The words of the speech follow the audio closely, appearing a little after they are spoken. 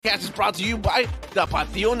Cast is brought to you by the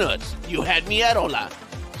Patio Nuts. You had me at hola.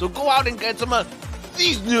 So go out and get some of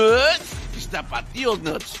these nuts. These Tapatio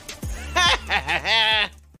nuts.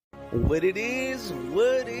 What it is.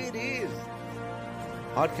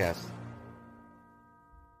 Podcast.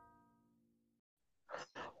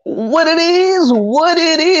 What it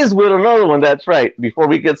is with another one. That's right. Before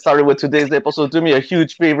we get started with today's episode, do me a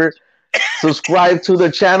huge favor. Subscribe to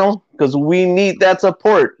the channel because we need that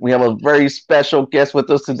support. We have a very special guest with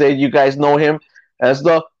us today. You guys know him as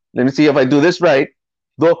let me see if I do this right,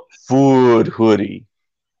 the Food Hoodie.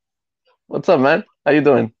 What's up, man? How you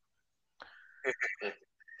doing?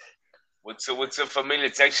 What's up, familia?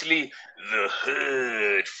 It's actually the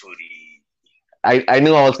Hood Foodie. I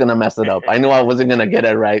knew I was gonna mess it up. I knew I wasn't gonna get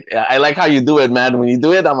it right. I like how you do it, man. When you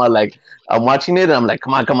do it, I'm watching it. And I'm like,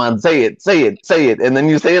 come on, say it. And then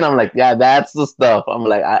you say it. I'm like, yeah, that's the stuff. I'm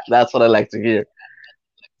like, that's what I like to hear,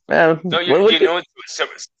 man. No, What you know,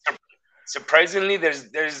 surprisingly, there's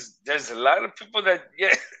a lot of people that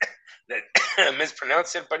that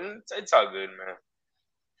mispronounce it, but it's all good,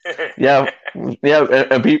 man. yeah, yeah.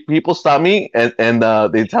 And people stop me and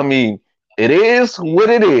they tell me it is what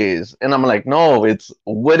it is, and I'm like, no, it's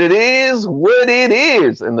what it is,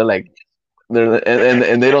 and they're like,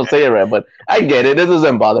 and they don't say it right, but I get it. It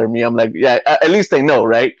doesn't bother me. I'm like, yeah, at least they know,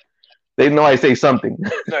 right? They know I say something.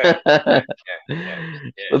 No, yeah.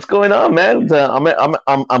 What's going on, man?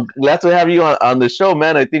 I'm glad to have you on the show,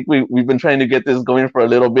 man. I think we've been trying to get this going for a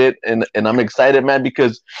little bit, and I'm excited, man,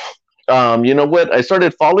 because you know what? I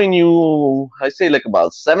started following you, I say like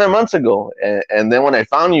about 7 months ago, and then when I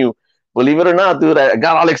found you, believe it or not, dude, I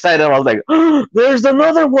got all excited. I was like, oh, "There's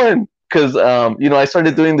another one!" Because you know, I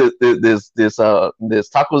started doing this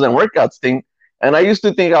tacos and workouts thing, and I used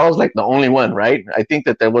to think I was like the only one, right? I think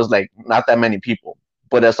that there was like not that many people.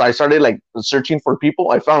 But as I started like searching for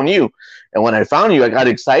people, I found you, and when I found you, I got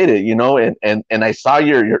excited, you know, and I saw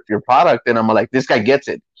your product, and I'm like, this guy gets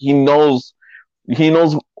it. He knows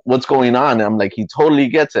what's going on. And I'm like, he totally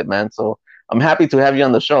gets it, man. So I'm happy to have you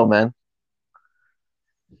on the show, man.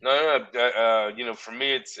 No. You know, for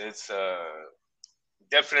me, it's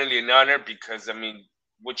definitely an honor because I mean,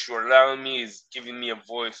 what you're allowing me is giving me a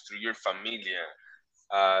voice through your familia.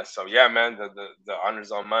 So yeah, man, the honor's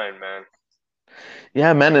all mine, man.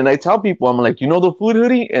 Yeah, man. And I tell people, I'm like, you know, the food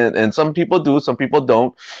hoodie, and some people do, some people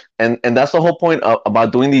don't, and that's the whole point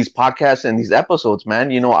about doing these podcasts and these episodes,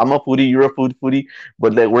 man. You know, I'm a foodie, you're a foodie,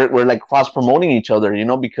 but like, we're like cross promoting each other, you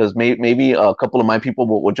know, because maybe a couple of my people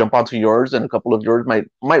will jump onto yours, and a couple of yours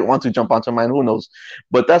might want to jump onto mine. Who knows?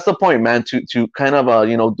 But that's the point, man. To kind of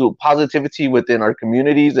you know, do positivity within our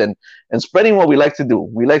communities and spreading what we like to do.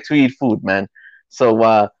 We like to eat food, man.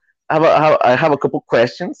 So I have a couple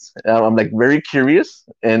questions. I'm like very curious,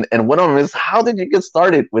 and one of them is, how did you get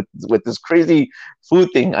started with this crazy food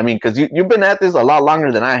thing? I mean, because you've been at this a lot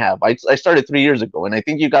longer than I have. I started 3 years ago, and I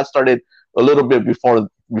think you got started a little bit before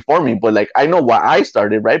me. But like, I know why I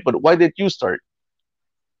started, right? But why did you start?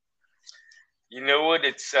 You know what?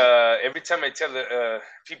 It's every time I tell the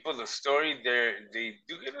people the story, they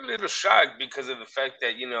do get a little shocked because of the fact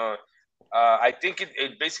that I think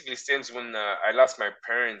it basically stems when I lost my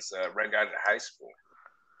parents right out of high school.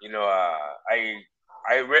 You know, I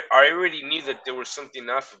already knew that there was something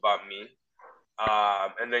off about me,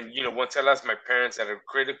 and then once I lost my parents at a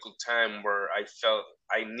critical time where I felt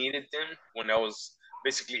I needed them when I was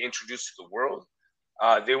basically introduced to the world,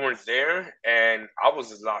 they weren't there, and I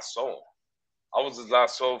was a lost soul. I was a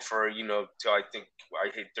lost soul for till I think I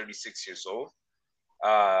hit 36 years old.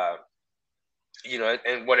 Uh,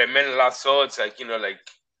 and what I meant a lost soul, it's like like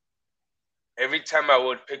every time I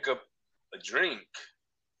would pick up a drink,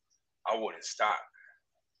 I wouldn't stop.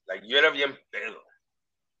 Like yo era bien pedo.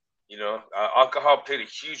 Alcohol played a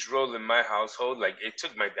huge role in my household. Like it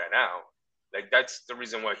took my dad out. Like that's the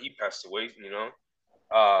reason why he passed away.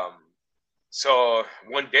 Um, so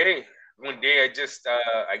one day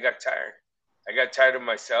I got tired. I got tired of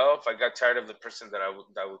myself. I got tired of the person that I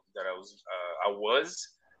was,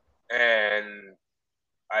 and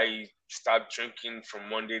I stopped drinking from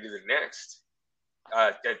one day to the next.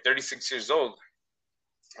 At 36 years old,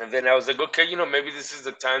 and then I was like, okay, maybe this is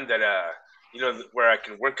the time that where I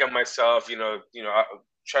can work on myself.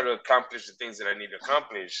 Try to accomplish the things that I need to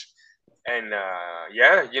accomplish. And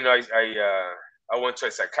yeah, I went to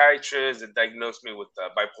a psychiatrist that diagnosed me with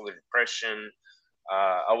bipolar depression.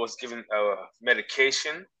 I was given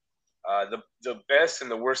medication. The best and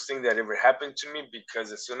the worst thing that ever happened to me,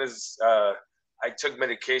 because as soon as I took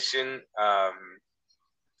medication,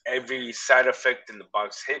 every side effect in the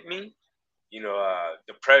box hit me.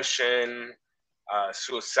 Depression,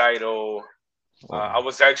 suicidal, Oh. I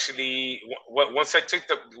was actually once I took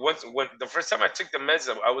the once when the first time I took the meds,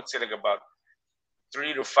 I would say like about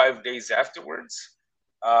 3 to 5 days afterwards.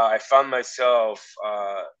 I found myself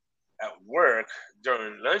at work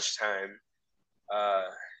during lunchtime, uh,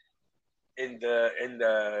 in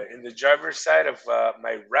the driver's side of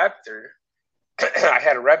my Raptor. I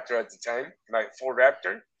had a Raptor at the time, my Ford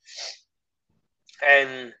Raptor,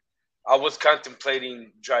 and I was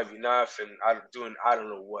contemplating driving off and doing I don't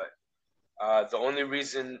know what. The only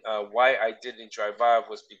reason why I didn't drive off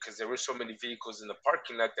was because there were so many vehicles in the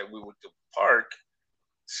parking lot that we would park.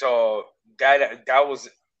 So that was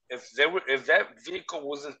if that vehicle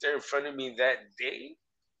wasn't there in front of me that day,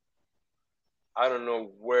 I don't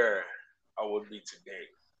know where I would be today.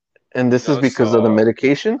 And You this is know, because of the so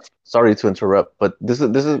medication? Sorry to interrupt, but this is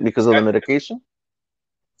because of the that medication?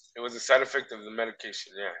 it was a side effect of the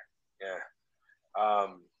medication. Yeah, yeah.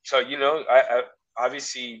 So I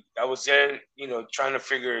obviously I was there, trying to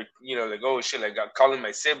figure, like, oh shit, like I'm calling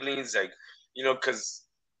my siblings, like, because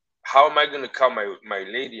how am I gonna call my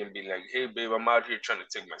lady and be like, hey babe, I'm out here trying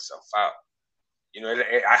to take myself out.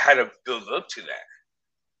 I had to build up to that.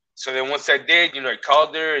 So then once I did, I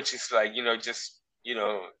called her and she's like, just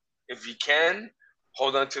if you can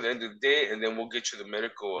hold on to the end of the day, and then we'll get you the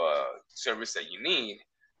medical service that you need.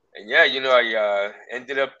 And yeah, I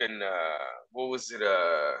ended up in what was it?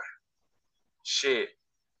 Shit,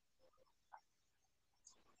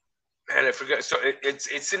 man, I forgot. So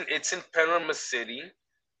it's in Panama City,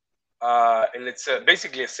 and it's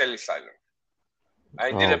basically a cell asylum. I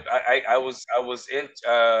ended up Oh, I was in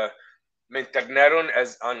me internaron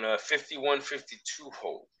as on a 5152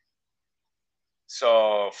 hold.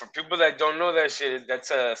 So for people that don't know that shit,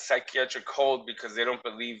 that's a psychiatric hold because they don't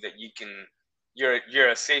believe that you're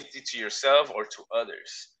a safety to yourself or to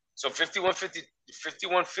others. So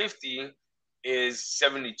 5150 is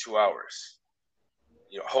 72 hours.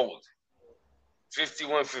 Hold.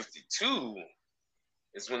 5152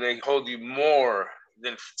 is when they hold you more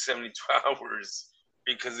than 72 hours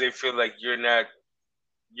because they feel like you're not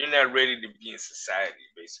ready to be in society,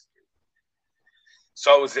 basically.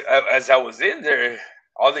 So as I was in there,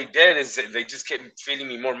 all they did is they just kept feeding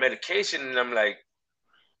me more medication, and I'm like,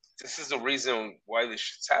 this is the reason why this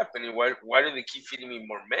shit's happening. Why do they keep feeding me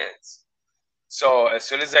more meds? So as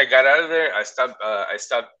soon as I got out of there, I stopped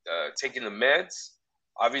taking the meds.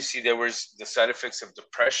 Obviously, there was the side effects of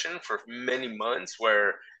depression for many months,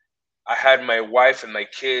 where I had my wife and my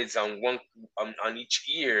kids on each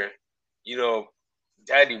ear. You know,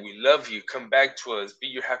 Daddy, we love you. Come back to us. Be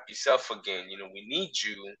your happy self again. We need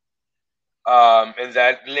you. And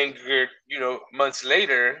that lingered, months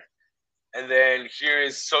later. And then here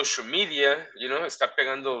is social media. Está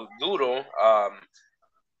pegando duro.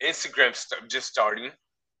 Instagram just starting.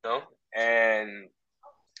 know, and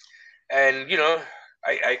and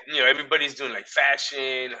everybody's doing like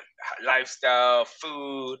fashion, lifestyle,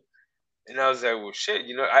 food, and I was like, well, shit.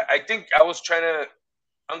 I think I was trying to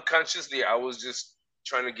unconsciously, I was just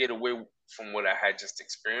trying to get away from what I had just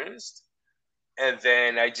experienced, and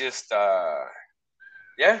then I just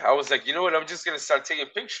yeah, I was like, you know what, I'm just gonna start taking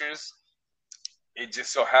pictures. It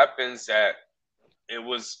just so happens that it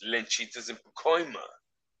was Lenchitas in Pacoima,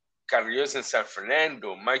 Carrillos in San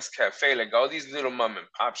Fernando, Mike's Cafe, like all these little mom and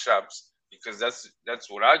pop shops, because that's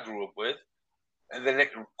what I grew up with. And then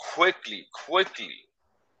quickly,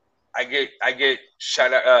 I get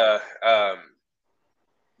shot out.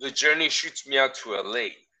 The journey shoots me out to LA,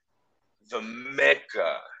 the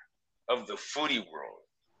mecca of the foodie world,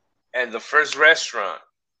 and the first restaurant,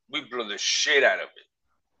 we blew the shit out of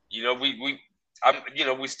it. We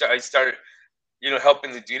I started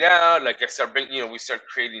helping the dude out. Like I started bringing, we start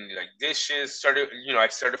creating like dishes. Started,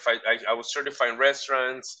 I was certifying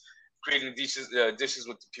restaurants, creating dishes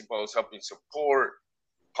with the people I was helping support.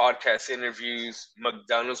 Podcast interviews.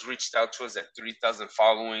 McDonald's reached out to us at 3,000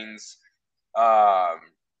 followings. Um,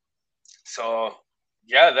 so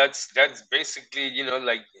yeah, that's basically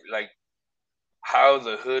like how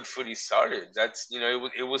the hood footy started. That's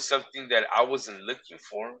it was something that I wasn't looking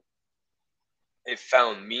for. It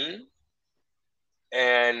found me,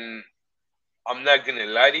 and I'm not gonna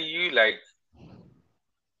lie to you. Like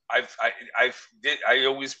I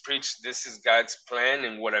always preach this is God's plan,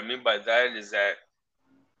 and what I mean by that is that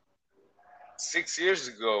 6 years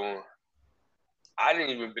ago I didn't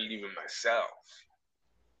even believe in myself.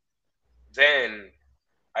 Then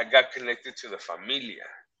I got connected to the familia,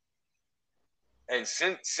 and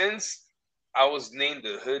since I was named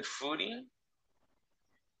the hood foodie,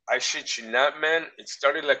 I shit you not, man. It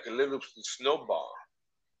started like a little snowball,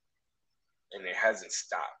 and it hasn't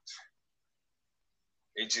stopped.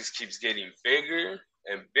 It just keeps getting bigger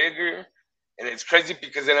and bigger, And it's crazy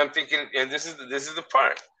because then I'm thinking, and this is the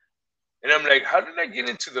part, and I'm like, how did I get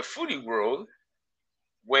into the foodie world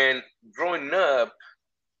when growing up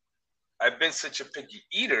I've been such a picky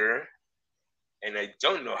eater and I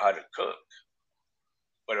don't know how to cook,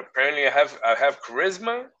 but apparently I have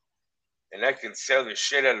charisma and I can sell the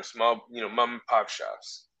shit out of small, mom and pop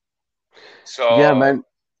shops. Yeah, So man.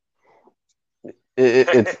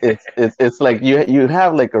 It's like you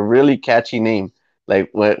have like a really catchy name. Like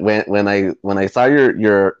when I saw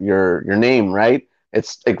your name, right?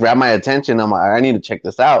 It grabbed my attention. I'm like, I need to check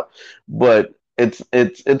this out. But it's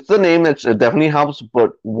the name that definitely helps.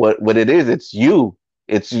 But what it is, it's you.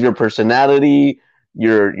 It's your personality.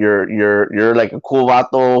 You're like a cool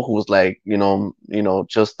vato who's like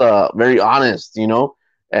just very honest.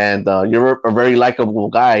 And you're a very likable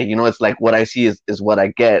guy. It's like what I see is what I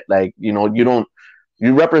get. Like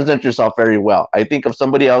you represent yourself very well. I think if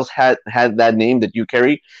somebody else had that name that you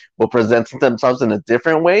carry, but presents themselves in a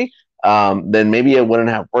different way, then maybe it wouldn't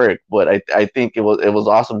have worked. But I think it was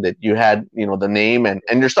awesome that you had the name and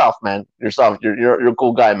yourself, man. Yourself, you're a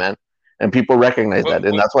cool guy, man, and people recognize what, that,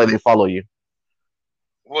 and what that's why they follow you.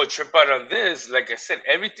 what trip out on this? Like I said,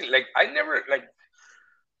 everything. Like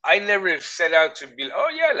I never set out to be. Oh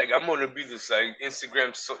yeah, like I'm gonna be this like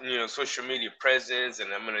Instagram, social media presence,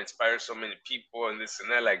 and I'm gonna inspire so many people and this and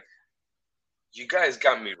that. Like you guys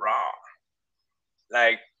got me wrong.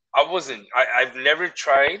 Like I wasn't. I've never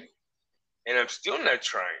tried, and I'm still not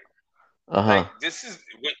trying. Uh Like huh.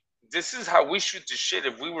 this is how we shoot the shit.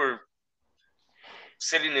 If we were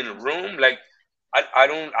sitting in a room, like I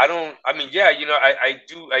don't. I mean, yeah, I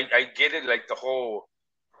do. I get it. Like the whole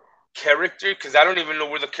character, because I don't even know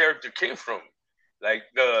where the character came from. Like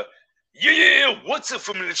yeah, what's up,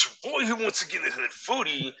 family? It's your boy who wants to get into the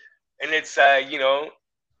foodie, and it's that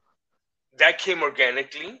came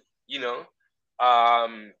organically.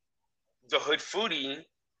 Um, the hood foodie.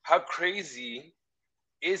 How crazy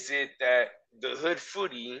is it that the hood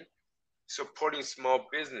foodie supporting small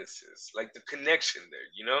businesses, like the connection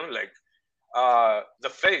there, like the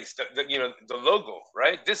face, the logo,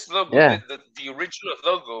 right? This logo, Yeah. the original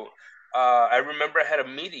logo. I remember I had a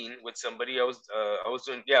meeting with somebody. I was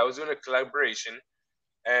doing a collaboration,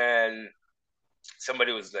 and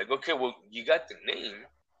somebody was like, "Okay, well, you got the name.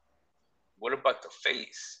 What about the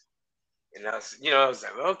face?" And I was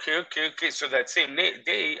like, "Okay, okay, okay." So that same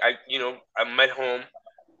day, I'm at home,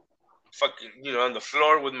 fucking, on the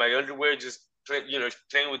floor with my underwear, just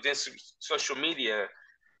playing with this social media,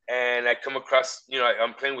 and I come across,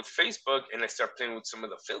 I'm playing with Facebook, and I start playing with some of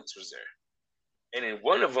the filters there. And in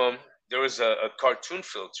one of them, there was a cartoon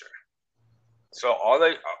filter. So all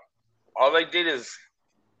I did is,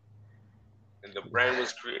 and the brand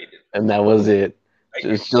was created. And that was it. I,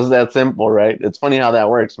 It's just that simple, right? It's funny how that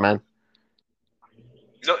works, man.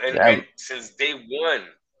 no, and Yeah. and since day one,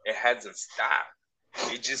 it hasn't stopped.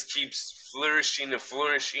 It just keeps flourishing and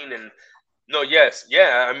flourishing. And no, yes,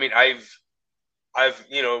 yeah. I mean, I've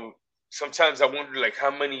sometimes I wonder like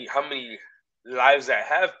how many lives I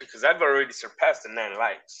have, because I've already surpassed the 9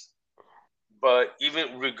 likes. But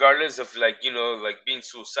even regardless of like being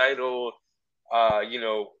suicidal, uh, you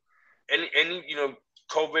know, any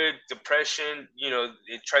COVID, depression,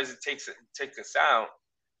 it tries to take us out.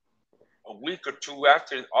 A week or two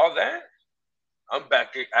after all that, I'm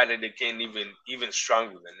back at it again, even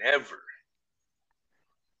stronger than ever.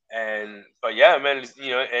 And but yeah, man, and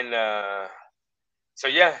so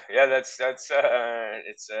yeah, that's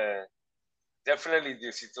it's definitely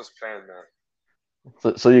Diosito's plan,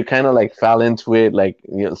 man. So you kind of like fell into it, like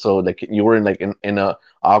so like you were in like in a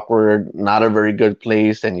awkward, not a very good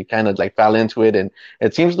place, and you kind of like fell into it, and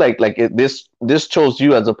it seems this chose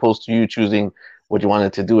you as opposed to you choosing what you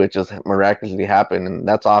wanted to do. It just miraculously happened, and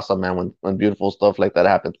that's awesome, man. When beautiful stuff like that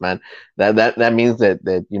happens, man, that means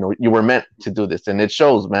that you were meant to do this, and it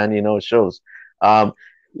shows, man. It shows. Um,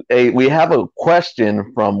 we have a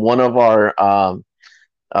question from one of our uh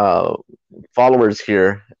followers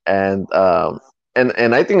here, and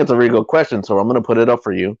I think it's a really good question. So I'm gonna put it up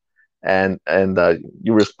for you, and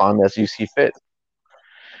you respond as you see fit.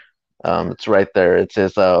 It's right there. It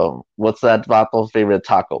says, "What's that vato's favorite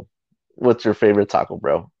taco? What's your favorite taco,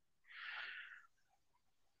 bro?"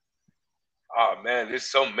 Oh man, there's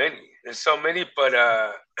so many, but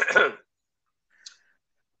okay,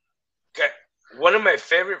 one of my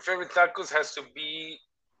favorite tacos has to be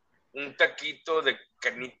un taquito de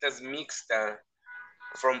carnitas mixta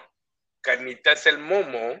from Carnitas El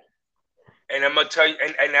Momo. And I'm gonna tell you,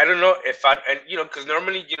 and I don't know if because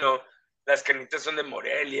normally, las carnitas son de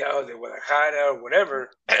Morelia or de Guadalajara or whatever.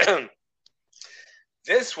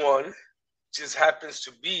 This one just happens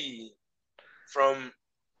to be from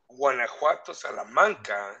Guanajuato,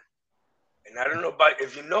 Salamanca, and I don't know about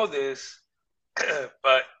if you know this,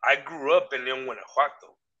 but I grew up in León,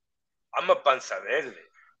 Guanajuato. I'm a panza verde.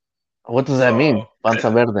 What does that So mean? Panza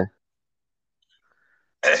verde.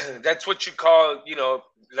 that's what you call,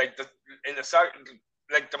 like the in the soccer,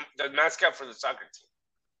 like the mascot for the soccer team,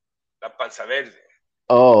 la panza verde.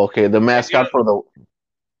 Oh, okay. The And you know, mascot for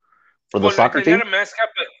the well, soccer not team. a mascot,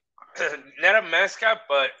 but not a mascot,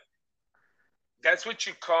 but that's what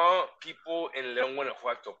you call people in León,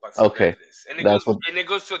 Guanajuato, panza Okay, verdes. And that's what. it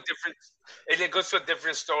goes to a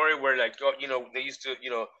different story where like they used to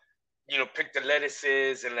pick the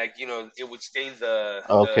lettuces and like it would stain the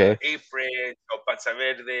Okay, apron or panza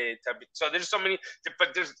verde. So there's so many,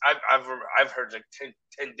 but I've heard like 10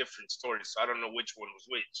 different stories, so I don't know which one was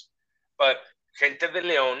which. But gente de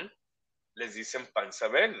León les dicen panza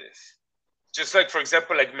verdes. Just like, for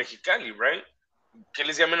example, like Mexicali, right? ¿Qué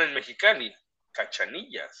les llaman en Mexicali?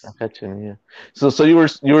 I Cachanillas. got you. Yeah. So you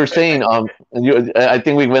were saying I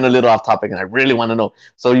think we went a little off topic, and I really want to know.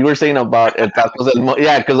 So you were saying about tacos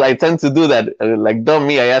yeah, because I tend to do that. Like dumb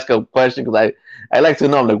me, I ask a question because I like to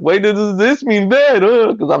know. I'm like, why does this mean that?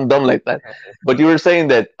 Because I'm dumb like that. But you were saying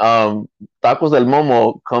that tacos del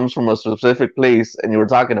Momo comes from a specific place, and you were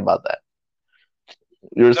talking about that.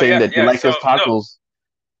 You were No, saying yeah, that you yeah. like So his no, tacos.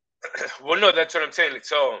 well, no, that's what I'm saying. Like,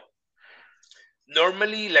 so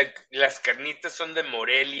normally, like las carnitas son de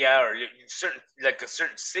Morelia or certain, like a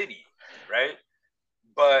certain city, right?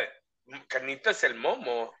 But carnitas el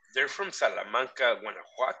Momo, they're from Salamanca,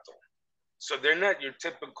 Guanajuato. So they're not your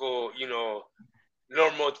typical,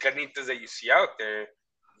 normal carnitas that you see out there.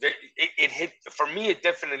 It hit for me. It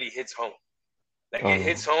definitely hits home. Like it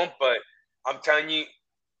hits home, but I'm telling you,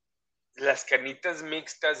 las carnitas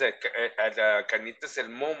mixtas at carnitas el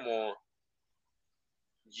Momo,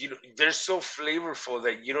 they're so flavorful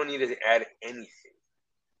that you don't need to add anything.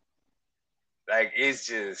 Like it's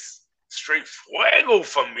just straight fuego,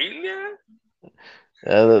 familia.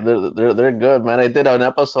 Yeah, they're good, man. I did an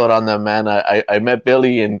episode on them, man. I met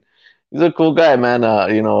Billy, and he's a cool guy, man.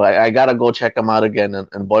 I gotta go check him out again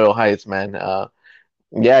in Boyle Heights, man.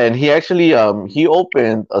 Yeah, and he actually he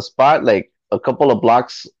opened a spot like a couple of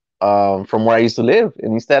blocks from where I used to live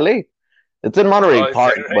in East LA. It's in Monterey Oh, is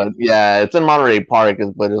that Park, right? but yeah, it's in Monterey Park,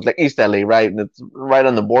 but it's like East LA, right? And it's right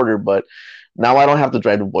on the border, but now I don't have to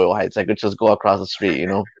drive to Boyle Heights. I could just go across the street, you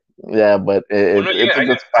know? Yeah, but Well, no, yeah, it's a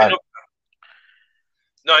good I spot. know.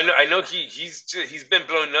 No, I know he's been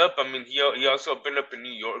blown up. I mean, he also opened up in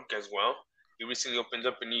New York as well. He recently opened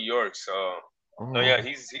up in New York, so no, yeah, Oh.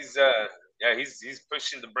 he's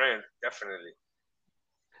pushing the brand definitely.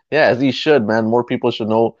 Yeah, as he should, man. More people should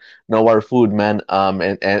know our food, man.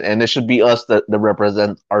 And it should be us that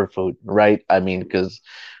represent our food, right? I mean, because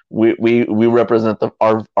we represent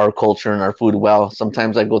our culture and our food well.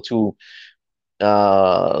 Sometimes I go to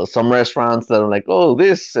some restaurants that are like, oh,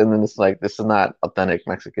 this, and then it's like this is not authentic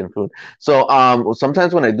Mexican food. So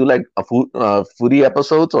sometimes when I do like a foodie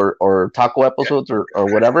episodes or taco Yeah. episodes or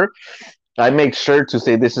whatever, I make sure to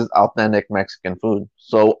say this is authentic Mexican food.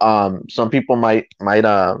 So some people might,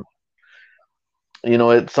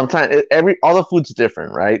 it sometimes every all the food's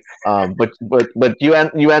different, right? But you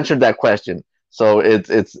answered that question. So it's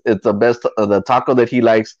the best. The taco that he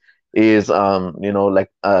likes is like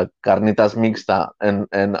carnitas mixta, and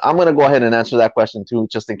I'm gonna go ahead and answer that question too,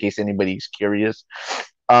 just in case anybody's curious.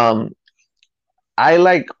 Um, I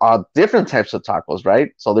like different types of tacos, right?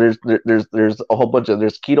 So there's a whole bunch of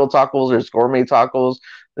there's keto tacos, there's gourmet tacos,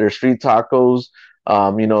 there's street tacos,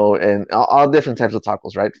 and all different types of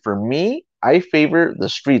tacos, right? For me, I favor the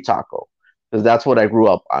street taco because that's what I grew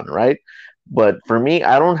up on, right? But for me,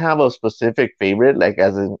 I don't have a specific favorite, like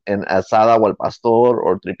as in asada o al pastor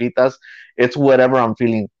or tripitas. It's whatever I'm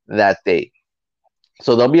feeling that day.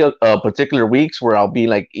 So there'll be a particular weeks where I'll be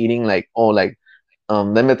like eating like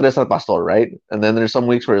deme tres al pastor, right? And then there's some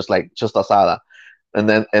weeks where it's like just asada. And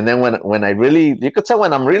then when I really you could tell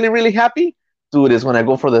when I'm really really happy, dude, is when I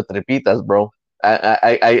go for the tripitas, bro.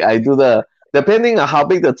 I do the depending on how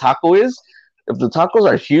big the taco is. If the tacos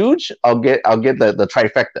are huge, I'll get the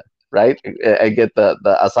trifecta, right? I get the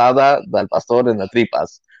asada, the al pastor, and the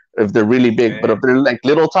tripas if they're really big. But Okay. if they're like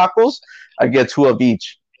little tacos, I get two of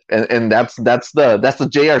each, and that's the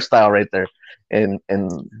JR style right there, and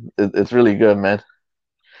it's really good, man.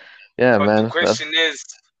 Yeah, But man.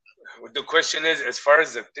 the question is, as far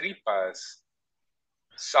as the tripas,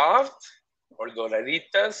 soft or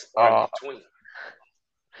doraditas or in Uh, between.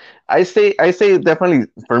 I say definitely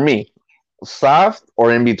for me, soft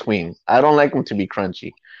or in between. I don't like them to be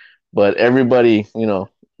crunchy, but everybody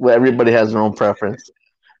has their own preference.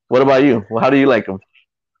 What about you? Well, how do you like them?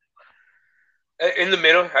 In the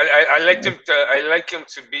middle. I like him to. I like him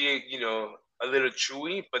to be, a little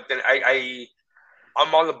chewy, but then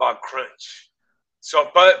I'm all about crunch. So,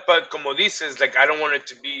 but como dices, like I don't want it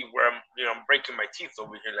to be where I'm breaking my teeth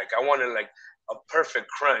over here. Like I want it like a perfect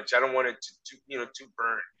crunch. I don't want it to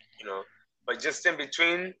burn. You know, but just in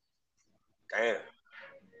between, damn.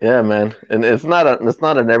 Yeah, man, and it's not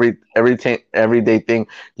an everyday thing.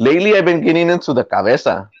 Lately, I've been getting into the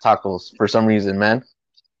cabeza tacos for some reason, man.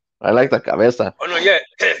 I like the cabeza. Oh no, yeah.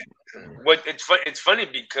 What it's fun. It's funny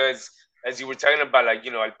because as you were talking about, like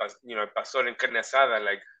el pastor and carne asada,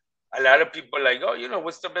 like a lot of people like, oh,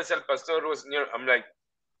 what's the best el pastor? I'm like,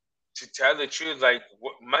 to tell the truth, like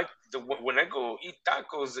when I go eat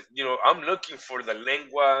tacos, I'm looking for the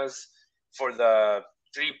lenguas, for the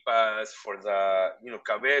tripas, for the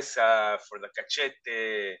cabeza, for the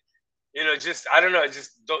cachete. Just I don't know,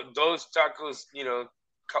 just those tacos.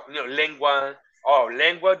 Lengua. Oh,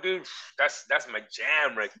 lengua, dude, that's my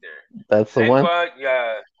jam right there. That's the one. Lengua,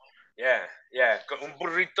 yeah, yeah, yeah. Un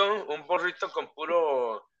burrito con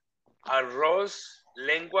puro arroz,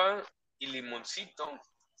 lengua y limoncito.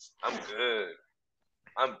 I'm good.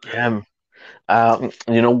 I'm good.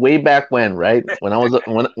 Yeah, way back when, right? When I was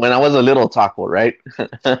a little taco, right?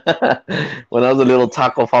 When I was a little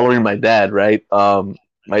taco following my dad, right?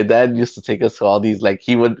 My dad used to take us to all these, like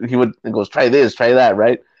he would he goes, try this, try that,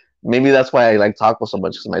 right? Maybe that's why I like tacos so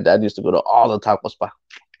much because my dad used to go to all the taco spots.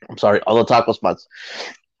 I'm sorry, all the taco spots.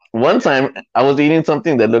 One time I was eating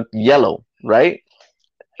something that looked yellow, right?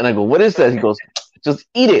 And I go, what is that? He goes, just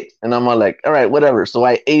eat it. And I'm all like, all right, whatever. So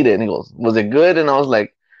I ate it. And he goes, was it good? And I was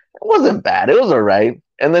like, it wasn't bad. It was all right.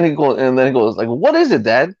 And then he goes, like, what is it,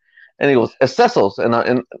 Dad? And he goes, Essesos.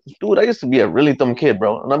 And dude, I used to be a really dumb kid,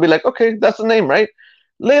 bro. And I'll be like, okay, that's the name, right?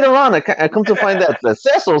 Later on, I come to find that the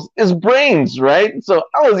Essesos is brains, right? So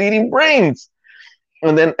I was eating brains.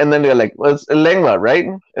 And then they're like, well, it's lengua, right?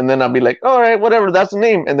 And then I'll be like, all right, whatever, that's the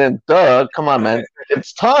name. And then, duh, come on, man,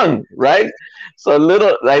 it's tongue, right? So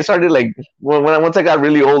I started like once I got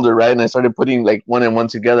really older, right, and I started putting like one and one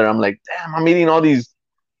together. I'm like, damn, I'm eating all these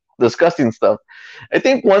disgusting stuff. I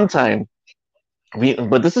think one time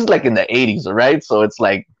but this is like in the '80s, right? So it's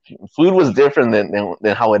like food was different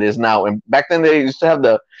than how it is now. And back then they used to have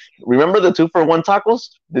remember the 2 for 1 tacos?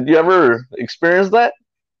 Did you ever experience that?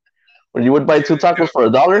 Where you would buy two tacos for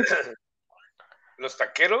 $1? Los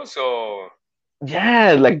taqueros o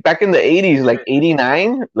Yeah, like back in the '80s, like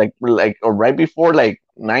 '89, like or right before like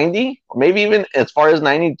 '90, or maybe even as far as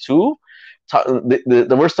 '92.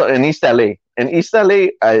 The worst in East LA. And East LA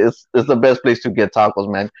is the best place to get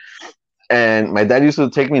tacos, man. And my dad used to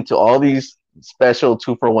take me to all these special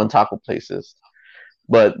 2 for 1 taco places.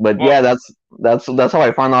 But well. yeah, that's how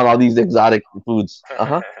I found out all these exotic foods. Uh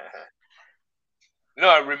huh. No,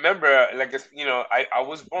 I remember, like, I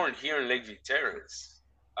was born here in Lakeview Terrace,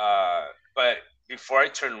 but before I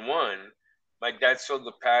turned one, my dad sold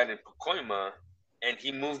the pad in Pacoima, and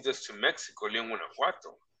he moved us to Mexico, Leon,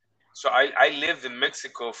 Guanajuato. So I lived in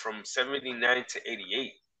Mexico from '79 to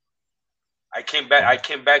 '88. I came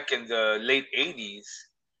back in the late '80s.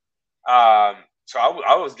 So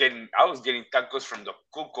I was getting tacos from the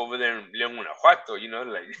cook over there in Leon, Guanajuato.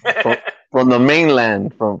 From Like. from the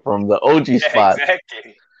mainland, from the OG Yeah, spot.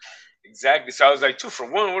 exactly. Exactly. So I was like 2 for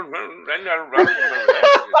 1. I don't remember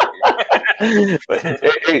But,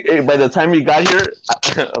 that hey, by the time you got here,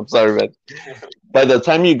 I'm sorry, man. By the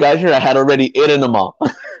time you got here, I had already eaten them all.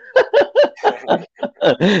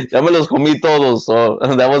 shit. Ya me los comí todos, so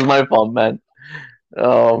that was my fault, man.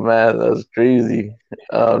 Oh man, that's crazy.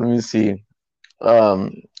 Let me see.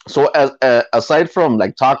 Um, so aside from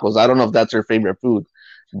like tacos, I don't know if that's your favorite food,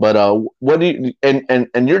 but what do you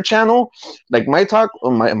and your channel, like my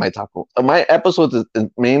episodes is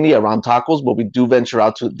mainly around tacos, but we do venture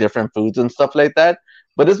out to different foods and stuff like that.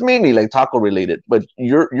 But it's mainly like taco related. But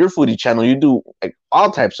your foodie channel, you do like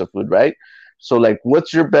all types of food, right? So like,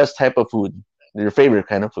 what's your best type of food? Your favorite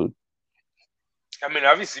kind of food? I mean,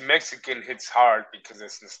 obviously Mexican hits hard because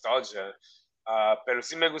it's nostalgia. Pero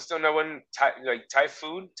sí me gusta una buen like Thai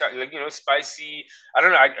food, like spicy. I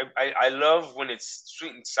don't know. I love when it's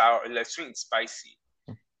sweet and sour, like sweet and spicy.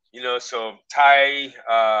 So Thai,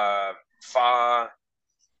 pho.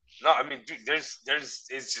 No, I mean, dude, there's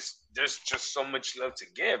just so much love to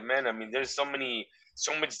give, man. I mean, there's so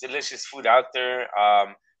much delicious food out there.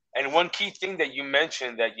 And one key thing that you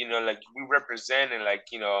mentioned that like we represent and like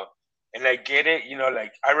and I get it.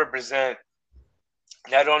 Like I represent.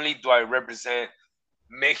 Not only do I represent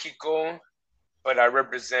Mexico, but I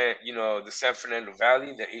represent the San Fernando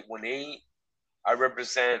Valley, the 818. I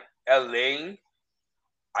represent LA.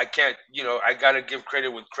 I can't, I gotta give credit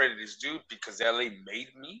when credit is due because LA made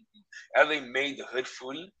me. LA made the hood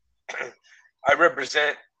foodie. I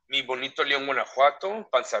represent mi bonito León, Guanajuato,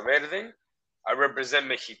 Panza Verde. I represent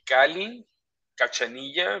Mexicali,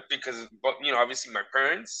 Cachanilla, because, obviously my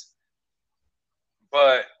parents.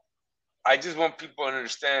 But I just want people to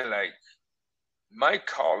understand, like, my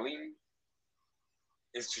calling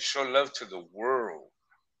is to show love to the world.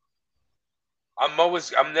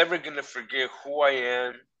 I'm never gonna forget who I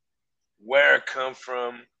am, where I come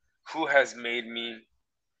from, who has made me.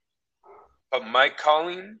 But my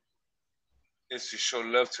calling is to show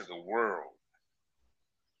love to the world,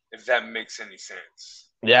 if that makes any sense.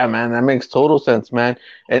 Yeah, man, that makes total sense, man.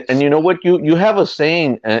 And you know what? You have a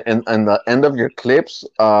saying in the end of your clips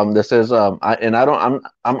that says and I don't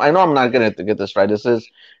I know I'm not gonna get this right. It says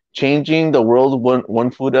changing the world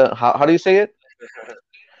one food. How do you say it?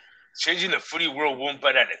 Changing the footy world one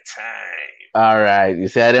bite at a time. All right. You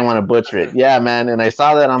see, I didn't want to butcher it. Yeah, man. And I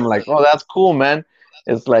saw that. I'm like, oh, that's cool, man.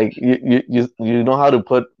 It's like you know how to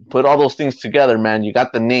put all those things together, man. You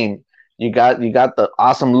got the name, you got the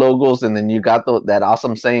awesome logos, and then you got that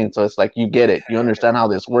awesome saying. So it's like you get it. You understand how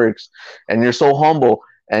this works, and you're so humble,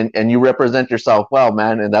 and you represent yourself well,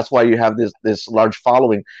 man. And that's why you have this large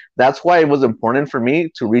following. That's why it was important for me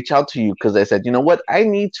to reach out to you because I said, you know what, I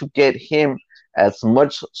need to get him as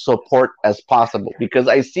much support as possible because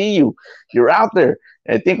I see you're out there.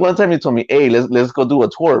 And I think one time you told me, "Hey, let's go do a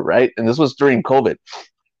tour," right? And this was during COVID,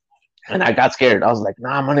 and I got scared. I was like,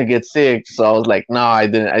 "Nah, I'm gonna get sick." So I was like, "No, I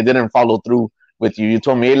didn't follow through with you." You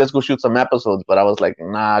told me, "Hey, let's go shoot some episodes," but I was like,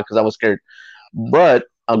 "Nah," because I was scared. But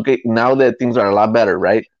okay, now that things are a lot better,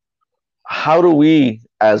 right? How do we,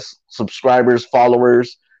 as subscribers,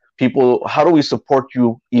 followers, people, how do we support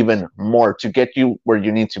you even more to get you where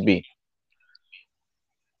you need to be?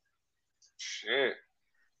 Shit.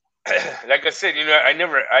 Like I said, I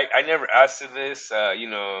never asked for this.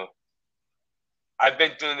 I've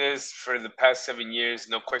been doing this for the past 7 years,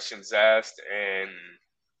 no questions asked, and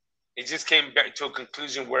it just came back to a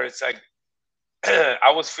conclusion where it's like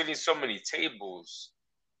I was filling so many tables,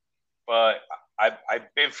 but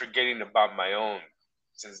I've been forgetting about my own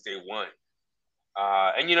since day one.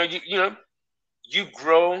 And you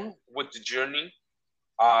grow with the journey.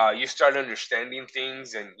 You start understanding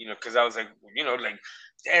things, and because I was like, like,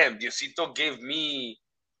 damn, Diosito gave me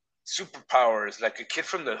superpowers, like a kid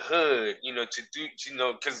from the hood, to do,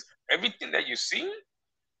 because everything that you see,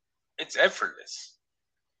 it's effortless.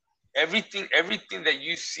 Everything that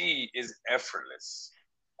you see is effortless.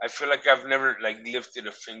 I feel like I've never like lifted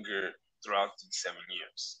a finger throughout these 7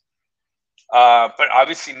 years. But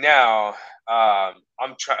obviously now, I'm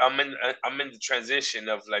in the transition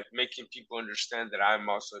of like making people understand that I'm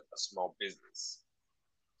also a small business.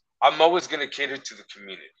 I'm always gonna cater to the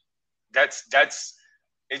community. That's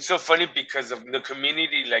it's so funny because of the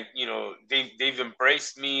community. Like they've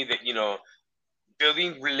embraced me. That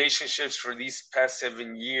building relationships for these past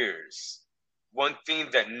 7 years. One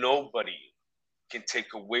thing that nobody can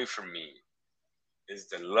take away from me is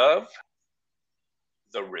the love,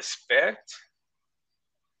 the respect,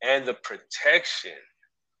 and the protection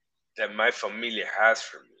that my familia has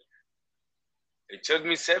for me. It took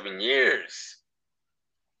me 7 years,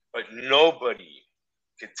 but nobody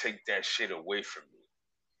could take that shit away from me.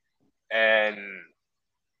 And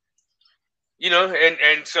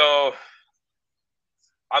so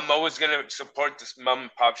I'm always gonna support this mom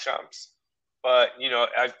and pop shops. But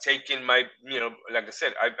I've taken my, like I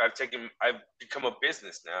said, I've become a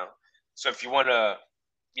business now. So if you want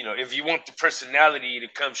the personality to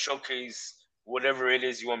come showcase whatever it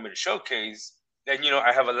is you want me to showcase, then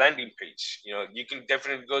I have a landing page. You can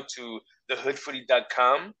definitely go to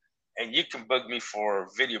thehoodfoodie.com and you can bug me for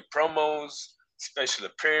video promos, special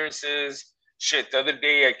appearances. Shit, the other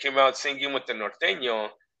day I came out singing with the norteño,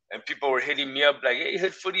 and people were hitting me up like, "Hey,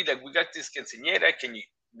 Hoodfoodie, like we got this quinceañera, can you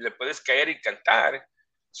le puedes caer y cantar?"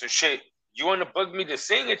 So shit, you want to bug me to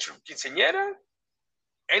sing at your quinceañera?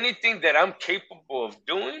 Anything that I'm capable of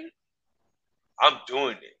doing, I'm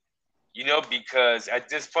doing it. Because at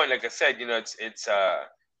this point, like I said,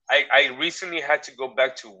 I recently had to go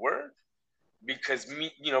back to work because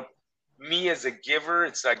me as a giver,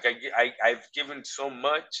 it's like I've given so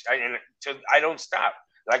much, and I don't stop.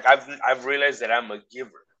 Like I've realized that I'm a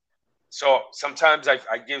giver. So sometimes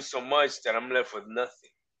I give so much that I'm left with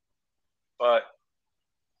nothing. But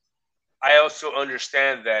I also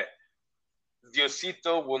understand that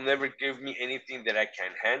Diosito will never give me anything that I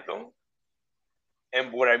can't handle.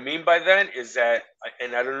 And what I mean by that is that,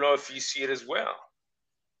 and I don't know if you see it as well,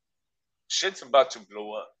 shit's about to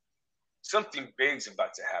blow up. Something big's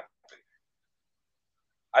about to happen.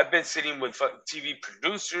 I've been sitting with TV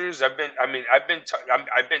producers. I've been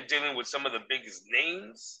dealing with some of the biggest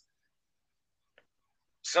names.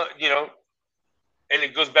 So and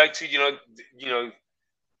it goes back to you know,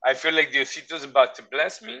 I feel like Diosito's about to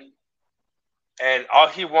bless me, and all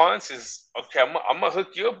he wants is, okay, I'm gonna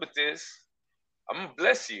hook you up with this. I'm gonna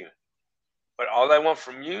bless you, but all I want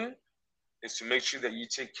from you is to make sure that you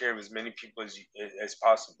take care of as many people as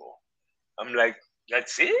possible. I'm like,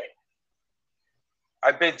 that's it.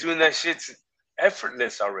 I've been doing that shit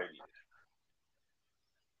effortless already.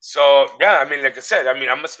 So yeah, I mean, like I said, I mean,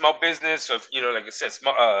 I'm a small business, so if, like I said,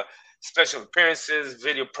 small special appearances,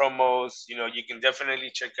 video promos. You can definitely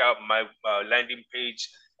check out my landing page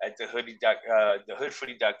at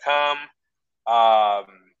thehoodfoodie.com. Um,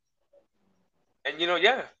 and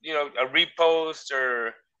yeah, a repost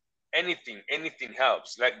or anything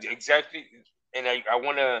helps. Like exactly, and I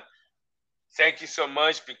want to thank you so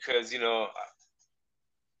much because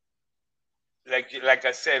like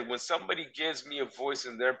I said, when somebody gives me a voice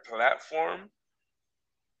in their platform,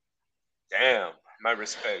 damn, my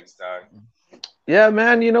respects, dog. Yeah,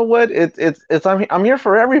 man. You know what? It's I'm here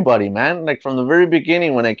for everybody, man. Like from the very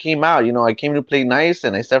beginning when I came out, I came to play nice,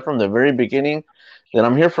 and I said from the very beginning that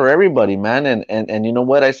I'm here for everybody, man. And you know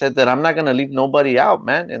what? I said that I'm not gonna leave nobody out,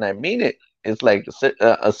 man, and I mean it. It's like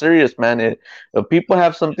a serious man. If people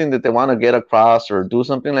have something that they want to get across or do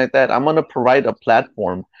something like that, I'm gonna provide a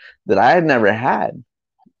platform that I had never had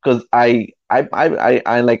because I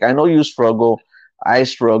know you struggle. I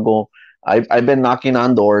struggle. I've been knocking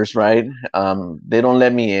on doors, right? They don't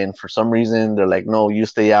let me in for some reason. They're like, no, you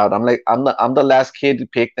stay out. I'm like, I'm the last kid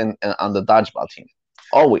picked on the dodgeball team,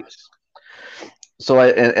 always. So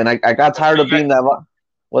I got That's tired why of you got. being that.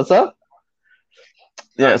 What's up?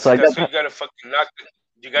 No, Yeah, so I got that's why you gotta fucking knock.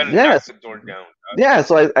 You gotta knock yes. the door down. Yeah,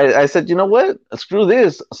 so I said, you know what? Screw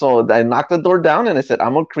this. So I knocked the door down and I said,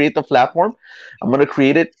 I'm gonna create the platform. I'm gonna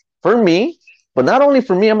create it for me, but not only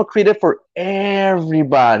for me, I'm gonna create it for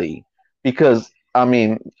everybody. Because I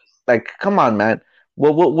mean, like, come on, man.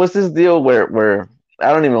 What's this deal where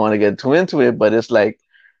I don't even want to get too into it, but it's like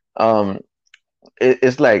um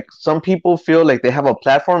it's like some people feel like they have a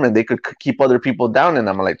platform and they could keep other people down, and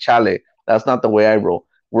I'm like, chale, that's not the way I roll.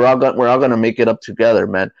 We're all gonna make it up together,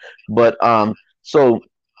 man. But so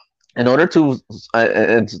in order to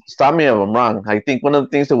and stop me if I'm wrong, I think one of the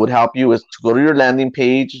things that would help you is to go to your landing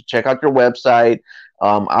page, check out your website.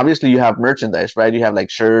 Obviously, you have merchandise, right? You have like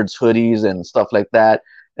shirts, hoodies, and stuff like that.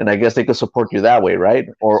 And I guess they could support you that way, right?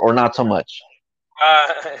 Or not so much. Uh,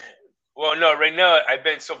 well, no, right now I've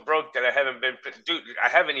been so broke that I haven't been. Dude, I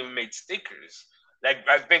haven't even made stickers. Like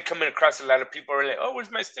I've been coming across a lot of people who are like, "Oh,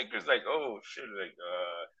 where's my stickers?" Like, "Oh shit!" Like,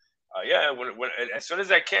 yeah. As soon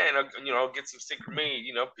as I can, I'll get some sticker made.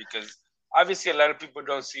 Because obviously a lot of people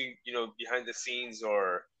don't see, behind the scenes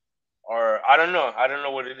or I don't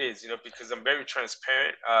know what it is. Because I'm very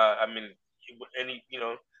transparent. I mean, any,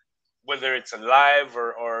 whether it's a live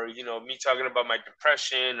or me talking about my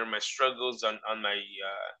depression or my struggles on my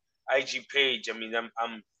IG page. I mean,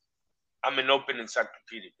 I'm an open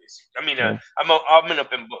encyclopedia, basically. I mean, Yeah. I'm an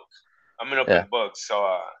open book. I'm an Yeah. open book.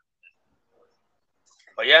 So,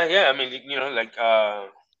 but yeah. I mean, like I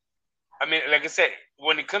mean, like I said,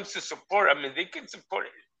 when it comes to support, I mean, they can support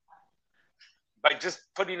it by just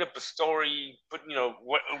putting up a story, put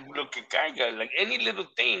what look at Geiger, like any little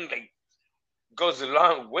thing, like goes a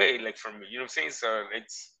long way, like for me. You know what I'm saying? So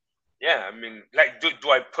it's yeah. I mean, like, do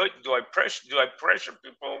I pressure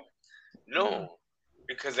people? No,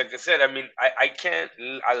 because like I said, I mean, I can't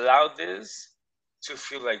allow this to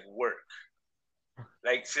feel like work.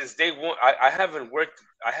 Like since day one, I haven't worked.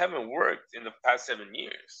 I haven't worked in the past 7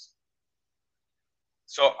 years.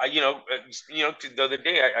 So the other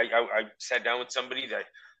day I sat down with somebody that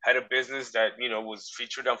had a business that was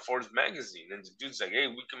featured on Forbes magazine, and the dude's like, "Hey,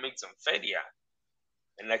 we can make some feria."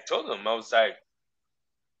 And I told him, I was like,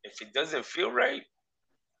 if it doesn't feel right,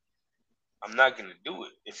 I'm not gonna do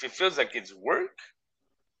it. If it feels like it's work,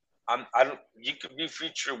 I don't. You could be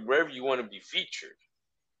featured wherever you want to be featured,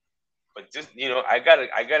 but just I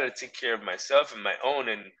gotta take care of myself and my own,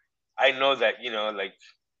 and I know that like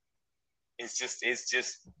it's just this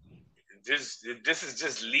is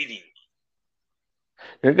just leading.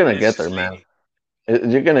 You're gonna It's get there, just man.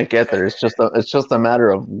 leading. You're gonna get there. It's just a matter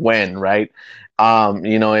of when, right? And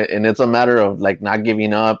it's a matter of like not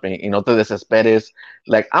giving up and te desesperes.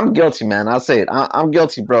 Like I'm guilty, man. I'll say it. I'm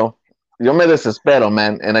guilty, bro. Yo me desespero,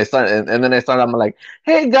 man. And then I start. I'm like,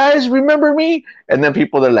 hey guys, remember me? And then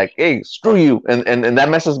people are like, hey, screw you, and that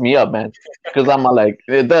messes me up, man. Because I'm like,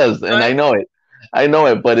 it does, and No, I know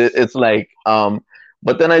it, but it's like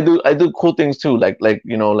But then I do cool things too,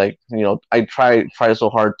 I try so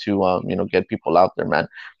hard to get people out there, man.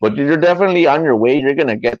 But you're definitely on your way. You're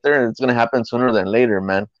gonna get there, and it's gonna happen sooner than later,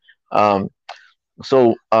 man. Um,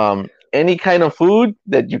 any kind of food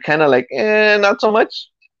that you kind of like, not so much,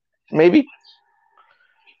 maybe.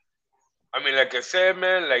 I mean, like I said,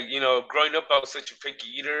 man, like, growing up, I was such a picky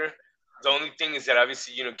eater. The only thing is that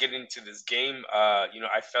obviously, getting into this game,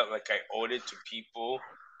 I felt like I owed it to people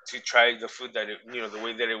to try the food the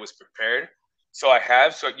way that it was prepared. So I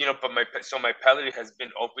have, but my palate has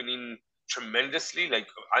been opening tremendously. Like,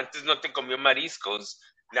 antes no te comía mariscos.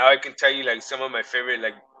 Now I can tell you like some of my favorite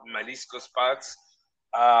like marisco spots.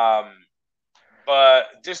 Um, but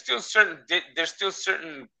there's still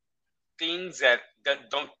certain things that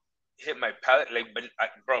don't hit my palate. Like, but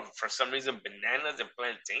bro, for some reason, bananas and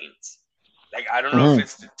plantains. Like, I don't know if Hmm.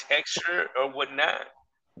 it's the texture or whatnot.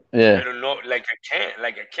 I Yeah, don't know. Like, I can't.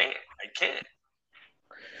 Like, I can't.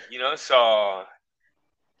 So.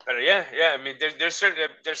 But yeah, yeah. I mean, there's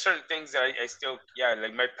certain things that I still, yeah,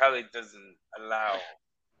 like my palate doesn't allow.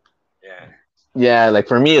 Yeah. yeah. Like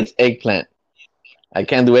for me, it's eggplant. I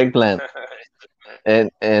can't do eggplant,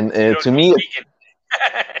 and So you don't to do me, vegan.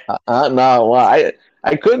 no. Well,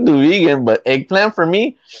 I could do vegan, but eggplant for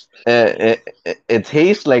me, it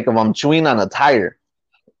tastes like if I'm chewing on a tire.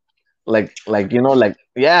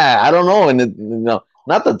 Yeah, I don't know, and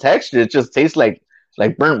not the texture. It just tastes like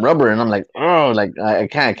burnt rubber, and I'm like, oh, like I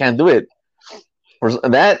can't do it. For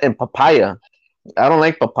that and papaya, I don't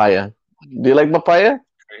like papaya. Do you like papaya?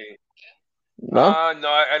 No. No,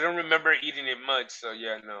 I don't remember eating it much. So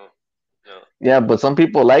yeah, no, no. Yeah, but some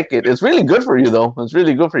people like it. It's really good for you, though. It's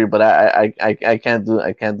really good for you. But I can't do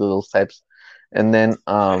those types. And then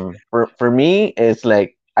for me, it's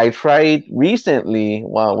like I tried recently.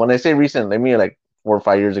 Well, when I say recently, I mean like 4 or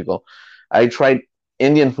 5 years ago. I tried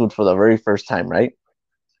Indian food for the very first time, right?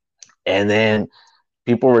 And then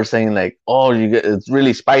people were saying like, "Oh, it's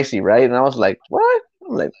really spicy, right?" And I was like, "What?"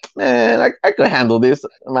 I'm like, "Man, I could handle this.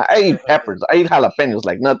 I eat peppers. I eat jalapenos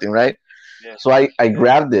like nothing, right?" Yeah, So I yeah.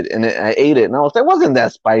 grabbed it and I ate it, and I was like, "Wasn't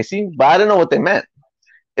that spicy?" But I didn't know what they meant.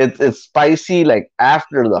 It's spicy like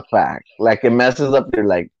after the fact, like it messes up your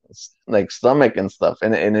like stomach and stuff,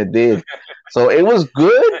 and it did. So it was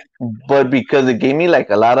good, but because it gave me like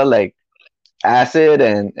a lot of like acid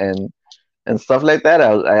and stuff like that,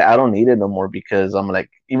 I don't need it no more because I'm like,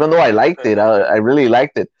 even though I liked it, I really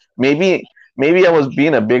liked it. Maybe I was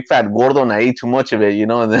being a big fat gordo and I ate too much of it,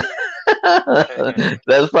 and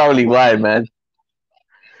that's probably why, man.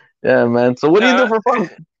 Yeah, man. So what do you do No, for fun?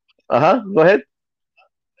 Go ahead.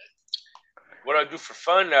 what do I do for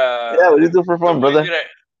fun? Yeah, what do you do for The fun, way brother? that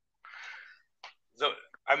the,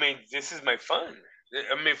 I mean, this is my fun.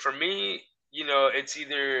 I mean, for me, it's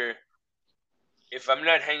either if I'm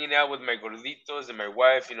not hanging out with my gorditos and my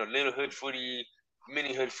wife, little hood foodie,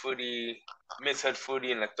 mini hood foodie, miss hood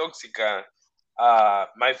foodie, and la toxica.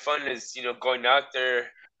 My fun is going out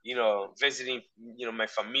there, visiting my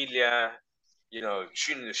familia,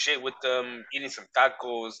 shooting the shit with them, eating some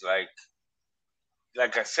tacos.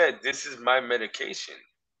 Like I said, this is my medication.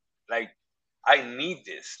 Like, I need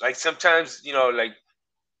this. Like, sometimes like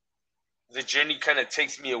the journey kind of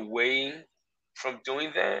takes me away from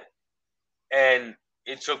doing that, and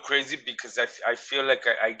it's so crazy because I feel like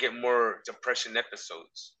I get more depression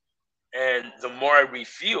episodes, and the more I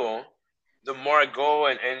refuel, the more I go,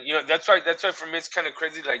 and that's why for me it's kind of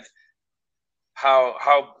crazy, like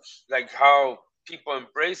how people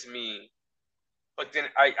embrace me, but then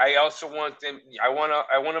I also want them. I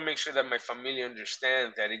want to make sure that my family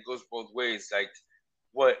understand that it goes both ways. Like,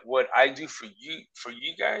 what I do for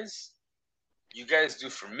you guys, you guys do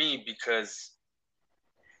for me, because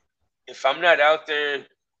if I'm not out there,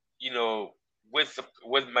 you know, with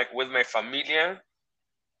my familia,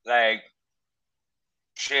 like,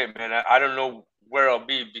 shit, man, I don't know where I'll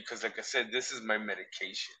be, because, like I said, this is my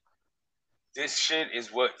medication. This shit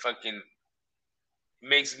is what fucking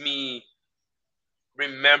makes me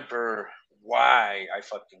remember why I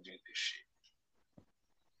fucking do this shit.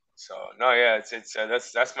 So no, yeah, it's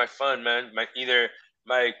that's my fun, man.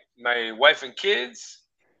 My wife and kids,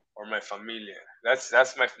 or my familia. That's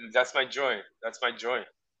my joy. That's my joy.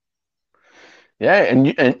 Yeah, and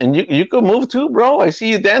you could move too, bro. I see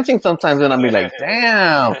you dancing sometimes, and I'm be like,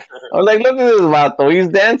 damn. I'm like, look at this vato, he's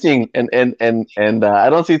dancing, and I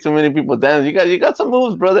don't see too many people dance. You got some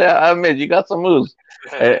moves, brother. I admit you got some moves.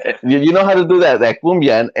 You know how to do that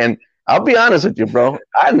cumbia, and I'll be honest with you, bro.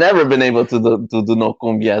 I've never been able to do no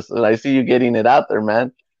cumbia, so I see you getting it out there,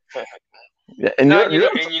 man. Yeah, and No, you're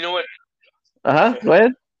and you know what? go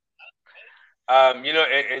ahead.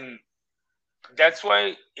 And that's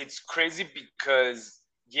why it's crazy because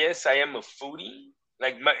yes, I am a foodie.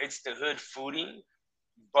 Like it's the hood foodie,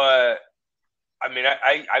 but I mean,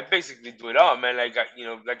 I basically do it all, man. Like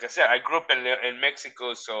like I said, I grew up in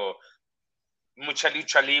Mexico, so mucha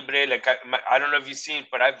lucha libre. Like I don't know if you've seen,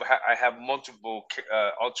 but I have multiple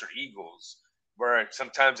alter egos. Where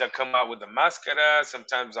sometimes I come out with a mascara,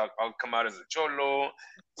 sometimes I'll come out as a cholo,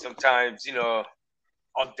 sometimes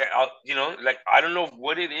like I don't know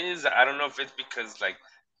what it is. I don't know if it's because like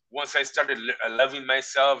once I started loving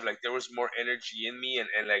myself, like there was more energy in me,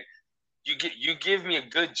 and like you give me a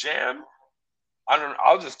good jam, I don't.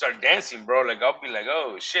 I'll just start dancing, bro. Like I'll be like,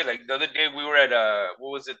 oh shit. Like the other day we were at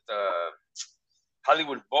what was it?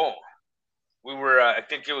 Hollywood Bowl. We were. I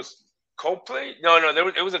think it was Coldplay. No.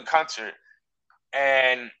 It was a concert,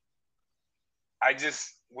 and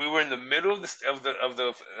we were in the middle of of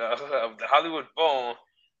the Hollywood Bowl,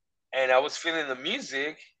 and I was feeling the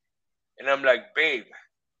music, and I'm like, babe,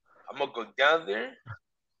 I'm gonna go down there.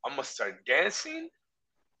 I'm gonna start dancing,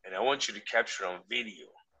 and I want you to capture on video.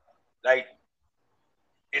 Like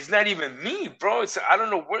it's not even me, bro. It's I don't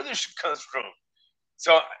know where this shit comes from.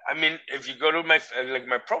 So I mean, if you go to my like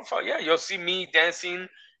my profile, yeah, you'll see me dancing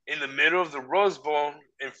in the middle of the Rose Bowl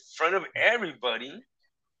in front of everybody,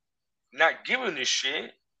 not giving a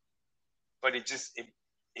shit, but it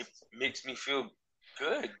makes me feel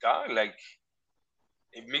good, dog. Like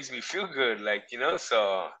it makes me feel good, like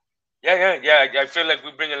So yeah. I feel like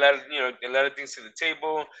we bring a lot of a lot of things to the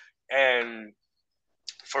table, and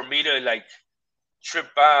for me to like trip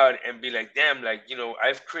out and be like, damn, like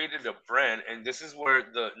I've created a brand, and this is where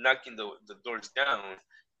the knocking the doors down.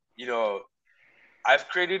 You know, I've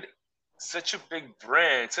created such a big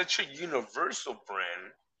brand, such a universal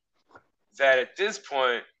brand that at this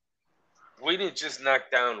point we didn't just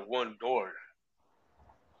knock down one door.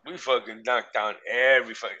 We fucking knocked down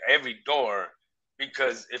every door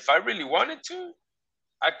because if I really wanted to,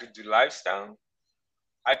 I could do lifestyle.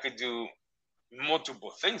 I could do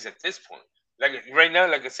multiple things at this point. Like right now,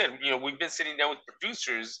 like I said, we've been sitting down with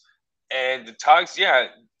producers and the talks. Yeah,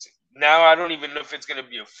 now I don't even know if it's gonna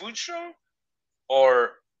be a food show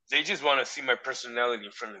or they just want to see my personality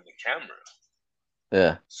in front of the camera.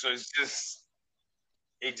 Yeah. So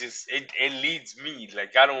it leads me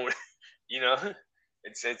like I don't, you know,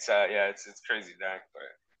 it's crazy, Dak. But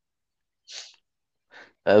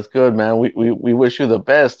That's good, man. We wish you the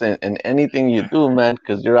best in anything you do, man,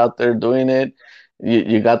 because you're out there doing it.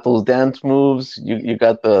 You got those dance moves. You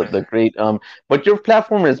got the great But your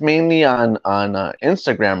platform is mainly on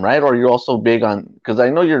Instagram, right? Or you're also big on because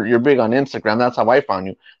I know you're big on Instagram. That's how I found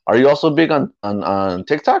you. Are you also big on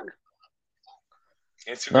TikTok?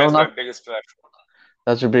 No, Instagram's my not biggest platform.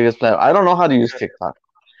 that's your biggest platform. I don't know how to use TikTok.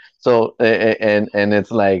 So and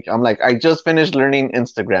it's like I'm like I just finished learning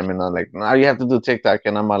Instagram and I'm like now you have to do TikTok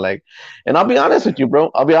and I'm like and I'll be honest with you,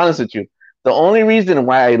 bro. I'll be honest with you. The only reason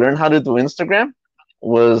why I learned how to do Instagram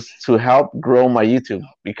was to help grow my YouTube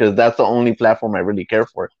because that's the only platform I really care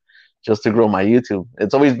for, just to grow my YouTube.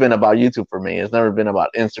 It's always been about YouTube for me. It's never been about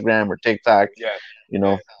Instagram or TikTok, Yeah, you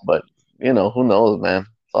know. But who knows, man?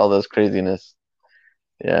 It's all this craziness.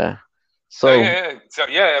 Yeah. no, So yeah. So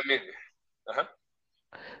yeah, I mean, uh-huh.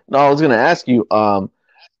 no, I was gonna ask you. Do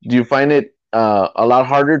you find it a lot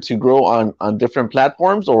harder to grow on different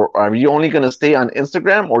platforms, or are you only going to stay on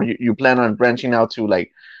Instagram, or you plan on branching out to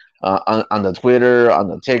like on the Twitter, on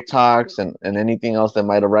the TikToks, and anything else that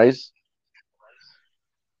might arise?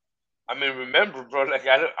 I mean, remember, bro, like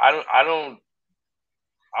I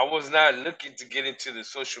was not looking to get into the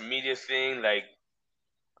social media thing. Like,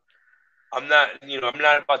 I'm not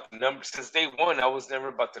about the numbers. Since day one, I was never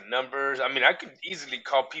about the numbers. I mean, I could easily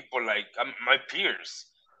call people like my peers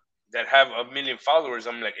that have a million followers.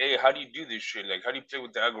 I'm like, hey, how do you do this shit? Like, how do you play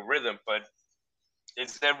with the algorithm? But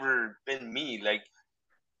it's never been me. Like,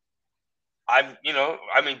 I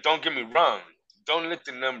mean, don't get me wrong. Don't let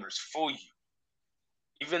the numbers fool you.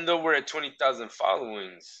 Even though we're at 20,000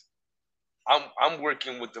 followings, I'm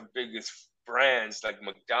working with the biggest brands like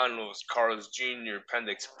McDonald's, Carl's Jr.,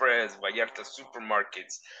 Panda Express, Vallarta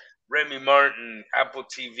Supermarkets, Remy Martin, Apple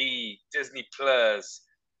TV, Disney Plus,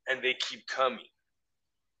 and they keep coming.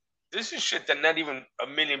 This is shit that not even a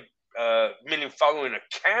million following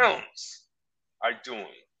accounts are doing.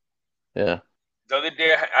 Yeah, The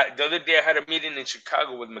other day I had a meeting in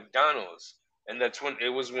Chicago with McDonald's, and that's when it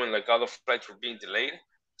was when like all the flights were being delayed.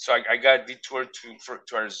 So I got detoured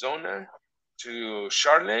to Arizona, to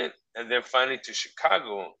Charlotte, and then finally to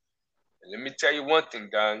Chicago. And let me tell you one thing,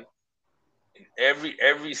 Don. In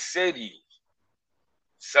every city,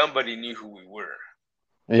 somebody knew who we were.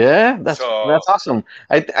 Yeah, So that's awesome.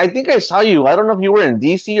 I think I saw you. I don't know if you were in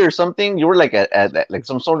DC or something. You were like at like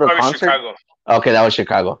some sort of probably concert. Chicago. Okay, that was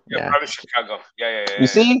Chicago. Yeah, Yeah. probably Chicago. Yeah, yeah, You yeah, yeah.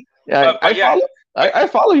 see, yeah, But yeah, I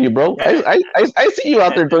follow you, bro. I see you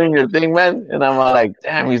out there doing your thing, man. And I'm like,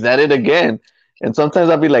 damn, he's at it again. And sometimes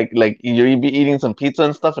I'll be like you be eating some pizza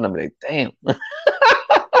and stuff, and I'm like, damn.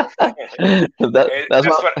 That's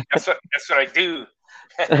that's what I do.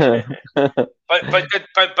 But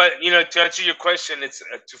to answer your question, it's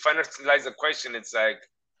to finalize the question. It's like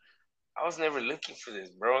I was never looking for this,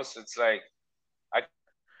 bro. So it's like I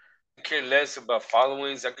could care less about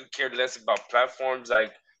followings. I could care less about platforms.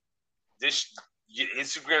 Like this,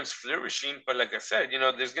 Instagram's flourishing, but like I said,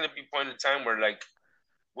 there's gonna be a point in time where like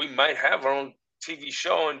we might have our own TV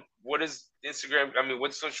show. And what is Instagram? I mean,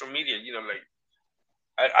 what's social media?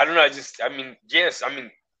 Like I don't know. I mean, yes. I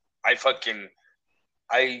mean, I fucking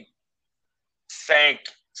I thank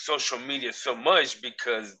social media so much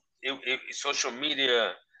because social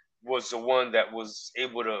media was the one that was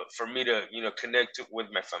able to for me to connect with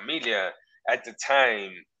my familia at the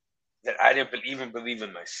time that I didn't even believe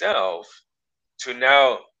in myself. To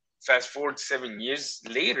now, fast forward 7 years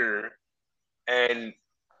later, and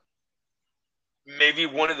maybe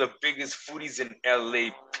one of the biggest foodies in LA.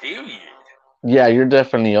 Period. yeah, you're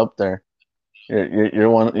definitely up there. You're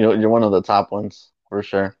one of the top ones for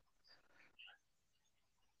sure.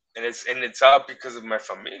 And it's all because of my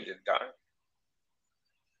familia, dog.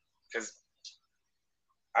 Because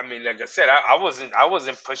I mean, like I said, I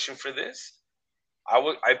wasn't pushing for this.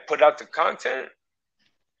 I put out the content,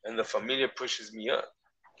 and the familia pushes me up.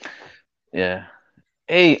 Yeah.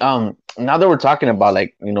 Hey, now that we're talking about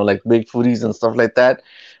like like big foodies and stuff like that,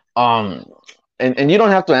 um, and you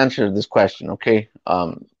don't have to answer this question, okay?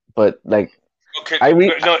 But like Okay, I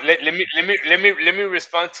read. no, let me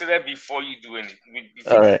respond to that before you do anything. All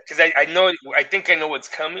Before, right. because I think I know what's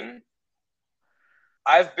coming.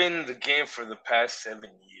 I've been in the game for the past 7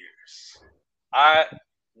 years. I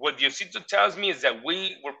What Diosito tells me is that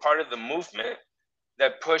we were part of the movement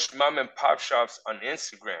that pushed mom and pop shops on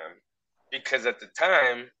Instagram because at the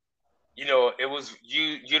time, it was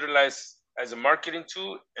utilized as a marketing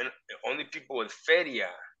tool, and only people with feria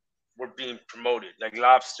were being promoted, like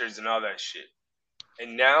lobsters and all that shit.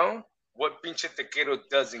 And now, what pinche tequero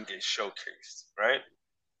doesn't get showcased, right?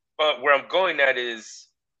 But where I'm going at is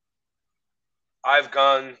I've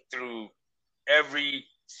gone through every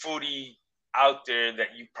foodie out there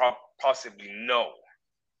that you possibly know.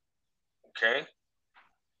 Okay,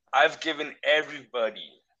 I've given everybody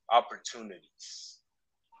opportunities,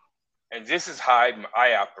 and this is how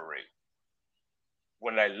I operate.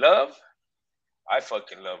 When I love, I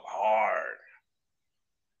fucking love hard.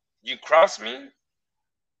 You cross me,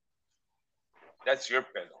 that's your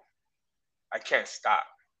pedal. I can't stop.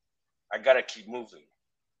 I gotta keep moving.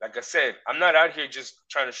 Like I said, I'm not out here just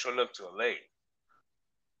trying to show love to LA.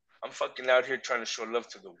 I'm fucking out here trying to show love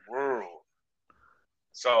to the world.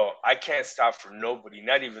 So I can't stop for nobody,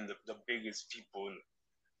 not even the biggest people.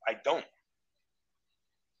 I don't.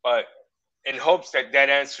 But in hopes that that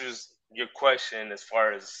answers your question as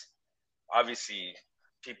far as obviously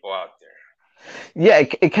people out there. Yeah,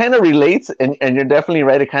 it kind of relates, and you're definitely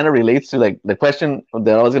right. It kind of relates to like the question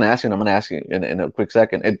that I was going to ask you, and I'm going to ask you in a quick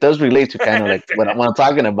second. It does relate to kind of like what I'm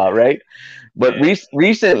talking about, right? But Yeah.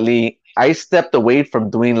 recently, I stepped away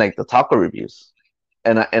from doing like the taco reviews,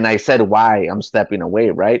 and I said why I'm stepping away,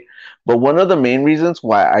 right? But one of the main reasons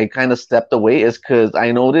why I kind of stepped away is because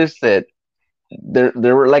I noticed that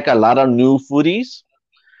there were like a lot of new foodies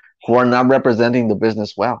who are not representing the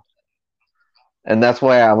business well, and that's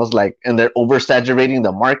why I was like, and they're oversaturating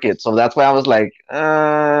the market. So that's why I was like,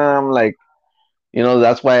 like,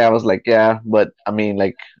 that's why I was like, yeah, but I mean,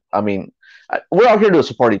 we're out here to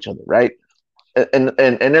support each other, right? And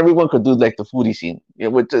everyone could do like the foodie scene,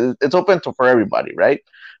 which it's open to for everybody, right?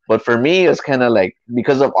 But for me, it's kind of like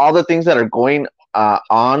because of all the things that are going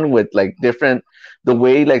on with like different, the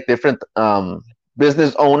way like different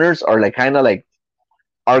business owners are like kind of like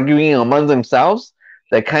arguing among themselves,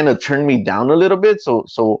 that kind of turned me down a little bit.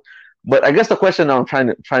 But I guess the question I'm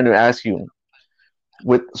trying to ask you,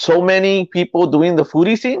 with so many people doing the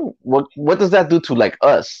foodie scene, what does that do to like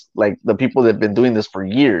us, like the people that've been doing this for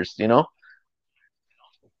years, you know?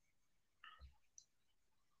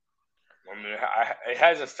 I mean, it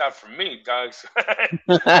hasn't stopped for me, dog. So,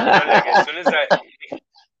 like as soon as like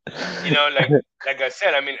I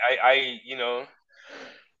said, I mean,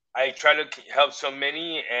 I try to help so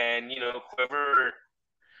many, and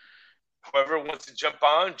whoever wants to jump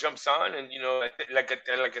on, jumps on, and like I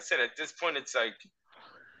said, at this point, it's like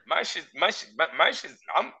my shit, my shit,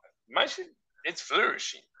 it's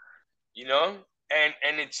flourishing, you know,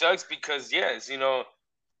 And it sucks because yes, in the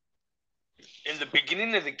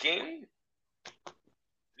beginning of the game,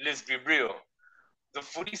 let's be real, the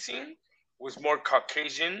foodie scene was more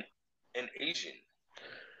Caucasian and Asian.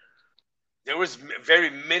 There was very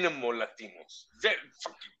minimal Latinos. Very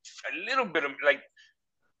fucking a little bit of like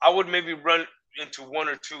I would maybe run into one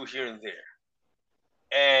or two here and there.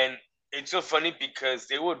 And it's so funny because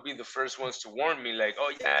they would be the first ones to warn me, like,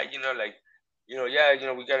 oh yeah, like,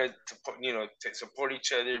 yeah, we gotta, support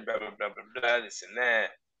each other, blah blah blah blah blah, this and that.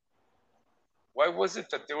 Why was it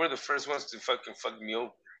that they were the first ones to fucking fuck me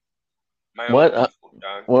over? My own What? people,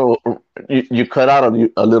 dog. Well, you cut out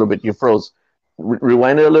a little bit. You froze.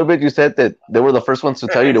 Rewind it a little bit. You said that they were the first ones to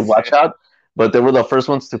tell you to watch out, but they were the first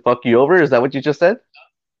ones to fuck you over. Is that what you just said?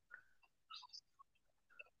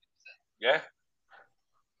 Yeah,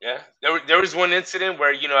 yeah. There was one incident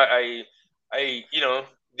where I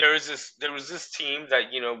there was this team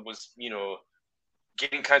that was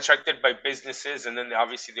getting contracted by businesses, and then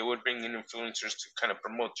obviously they would bring in influencers to kind of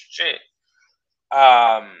promote your shit.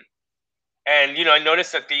 Um, and I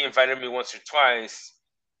noticed that they invited me once or twice,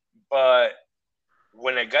 but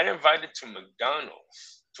when I got invited to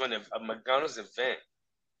McDonald's to a McDonald's event,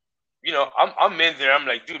 I'm in there. I'm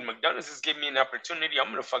like, dude, McDonald's has given me an opportunity. I'm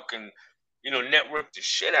gonna fucking network the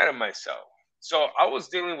shit out of myself. So I was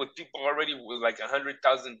dealing with people already with like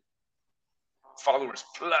 100,000 followers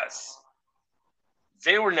plus.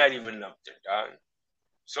 They were not even up there, dog.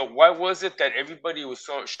 So why was it that everybody was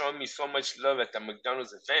showing me so much love at the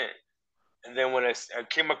McDonald's event, and then when I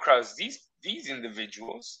came across these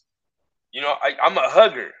individuals, I'm a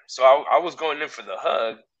hugger, so I was going in for the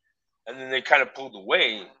hug, and then they kind of pulled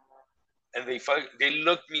away, and they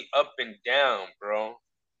looked me up and down, bro,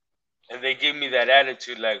 and they gave me that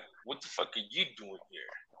attitude like, "What the fuck are you doing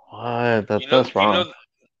here?" What? You know, That's you wrong. know,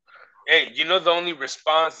 hey, the only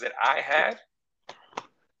response that I had,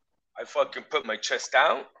 I fucking put my chest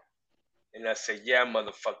out and I said, "Yeah,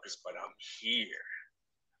 motherfuckers, but I'm here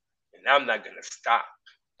and I'm not gonna stop."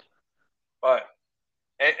 But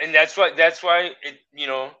and that's why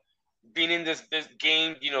being in this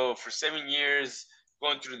game, for 7 years,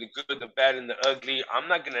 going through the good, the bad, and the ugly. I'm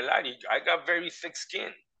not gonna lie to you, I got very thick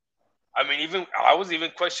skin. I mean, even I was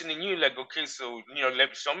even questioning you, like, okay, so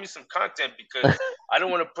show me some content because I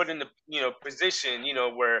don't want to put in the position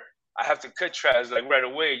where I have to cut trash like right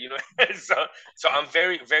away, so I'm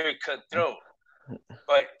very very cutthroat.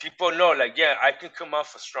 But people know, like, yeah, I can come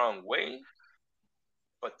off a strong way,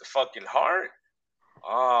 but the fucking heart,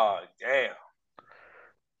 oh damn,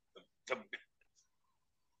 the,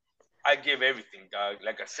 I give everything, dog.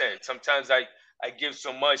 Like I said, sometimes I give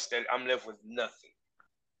so much that I'm left with nothing.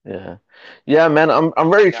 Yeah, yeah, man. I'm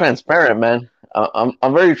very And transparent, man.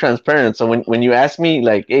 I'm very transparent. So when you ask me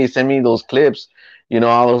like, hey, send me those clips,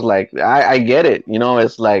 I was like, I get it.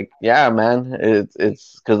 It's like, yeah, man.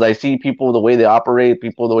 It's because I see people the way they operate,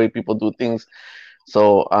 people the way people do things.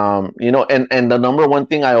 So and the number one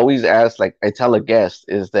thing I always ask, like I tell a guest,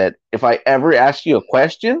 is that if I ever ask you a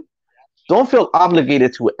question, don't feel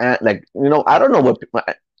obligated to like I don't know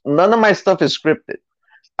none of my stuff is scripted.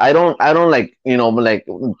 I don't like like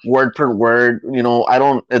word per word. I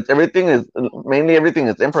don't. It's everything is mainly everything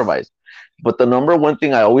is improvised. But the number one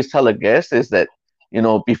thing I always tell a guest is that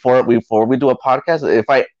before we do a podcast, if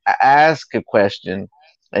I ask a question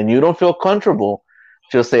and you don't feel comfortable,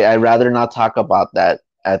 just say I'd rather not talk about that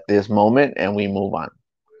at this moment, and we move on.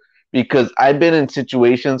 Because I've been in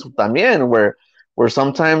situations también where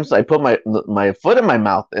sometimes I put my foot in my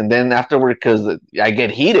mouth, and then afterward, because I get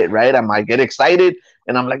heated, right? I get excited,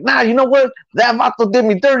 and I'm like, nah, you know what? That vato did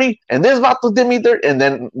me dirty, and this vato did me dirty, and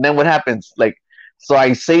then what happens? Like, so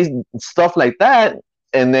I say stuff like that,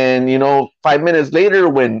 and then 5 minutes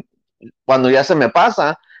later, cuando ya se me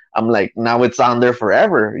pasa, I'm like, now it's on there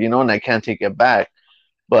forever, and I can't take it back.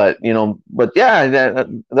 But yeah,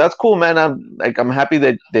 that's cool, man. I'm happy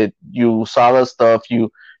that you saw the stuff,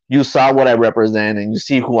 you saw what I represent, and you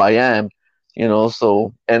see who I am.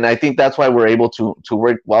 So, and I think that's why we're able to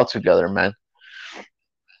work well together, man.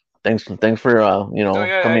 Thanks for no,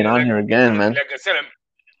 yeah, coming on like here again, man.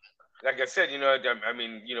 like I said, I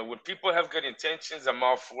mean, when people have good intentions, I'm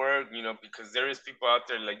all for it, because there is people out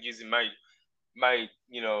there like using my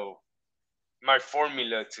my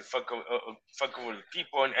formula to fuck over the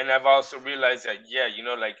people, and I've also realized that, yeah,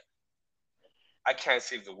 like, I can't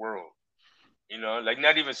save the world. Like,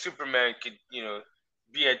 not even Superman could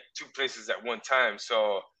be at two places at one time.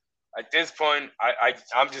 So at this point,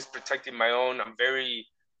 I'm just protecting my own.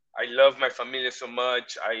 I love my familia so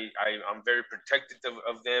much. I'm very protective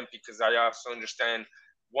of them because I also understand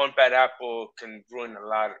one bad apple can ruin a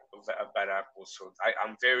lot of bad apples. So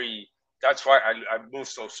I'm very That's why I move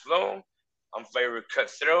so slow. I'm very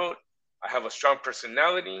cutthroat. I have a strong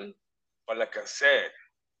personality. But like I said,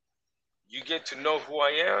 you get to know who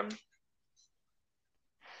I am.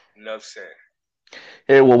 Enough said.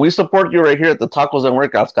 Hey, well, we support you right here at the Tacos and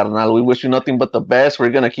Workouts, carnal. We wish you nothing but the best. We're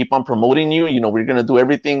gonna keep on promoting you. We're gonna do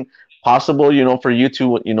everything possible, for you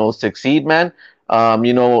to, succeed, man.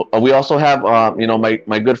 We also have,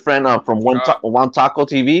 my good friend from Uh, One Taco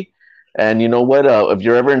TV, and you know what? If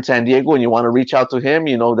you're ever in San Diego and you want to reach out to him,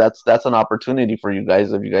 that's an opportunity for you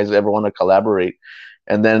guys if you guys ever want to collaborate.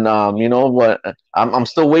 And then, you know what? I'm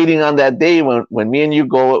still waiting on that day when me and you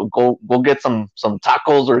go get some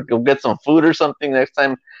tacos or go get some food or something next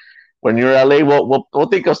time when you're LA. We'll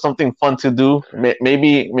think of something fun to do.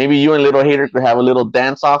 Maybe you and Little Hater could have a little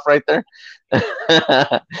dance off right there.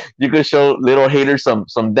 You could show Little Hater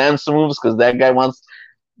some dance moves because that guy wants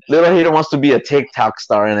Little Hater wants to be a TikTok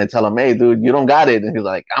star, and I tell him, hey, dude, you don't got it, and he's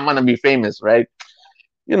like, I'm gonna be famous, right?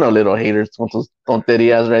 Little haters, con tus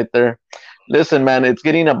tonterias right there. Listen, man, it's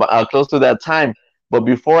getting close to that time. But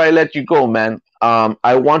before I let you go, man,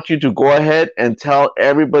 I want you to go ahead and tell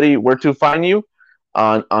everybody where to find you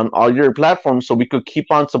on all your platforms so we could keep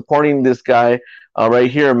on supporting this guy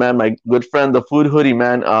right here, man. My good friend, the Food Hoodie,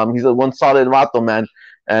 man. He's a one solid vato, man.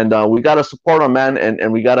 And we got to support him, man.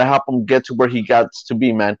 And we got to help him get to where he got to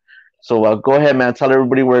be, man. So go ahead, man. Tell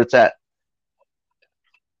everybody where it's at.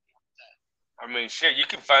 I mean, shit, you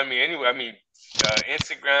can find me anywhere. I mean,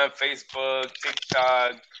 Instagram, Facebook,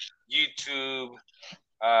 TikTok, YouTube,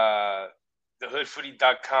 uh,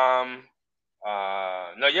 thehoodfoodie.com.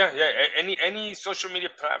 No, yeah, yeah. Any social media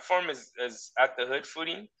platform is at the Hood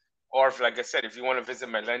Foodie. Or if, like I said, if you want to visit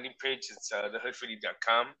my landing page, it's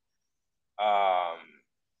thehoodfoodie.com. Um,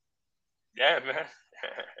 yeah, man.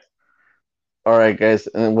 All right, guys.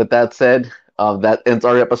 And with that said, that ends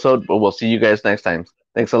our episode, but we'll see you guys next time.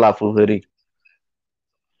 Thanks a lot, Food Hoodie.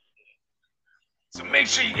 So make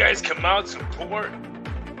sure you guys come out, support,